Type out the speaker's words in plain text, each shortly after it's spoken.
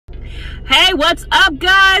Hey, what's up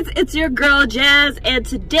guys? It's your girl Jazz, and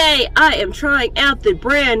today I am trying out the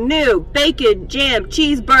brand new Beacon Jam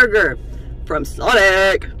Cheeseburger from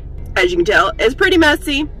Sonic. As you can tell, it's pretty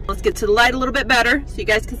messy. Let's get to the light a little bit better so you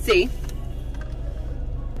guys can see.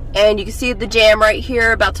 And you can see the jam right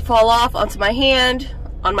here about to fall off onto my hand,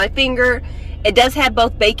 on my finger. It does have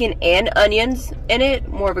both bacon and onions in it,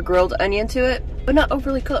 more of a grilled onion to it, but not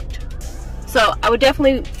overly cooked. So I would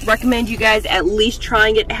definitely recommend you guys at least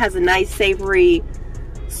trying it. It has a nice savory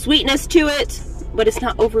sweetness to it, but it's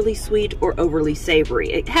not overly sweet or overly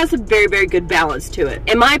savory. It has a very, very good balance to it.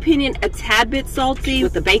 In my opinion, a tad bit salty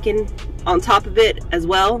with the bacon on top of it as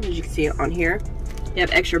well. As you can see on here, you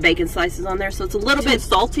have extra bacon slices on there. So it's a little bit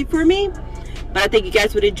salty for me, but I think you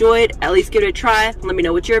guys would enjoy it. At least give it a try. Let me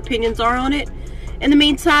know what your opinions are on it. In the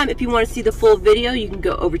meantime, if you want to see the full video, you can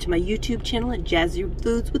go over to my YouTube channel at Jazzy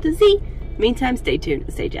Foods with a Z. Meantime, stay tuned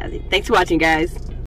and stay jazzy. Thanks for watching, guys.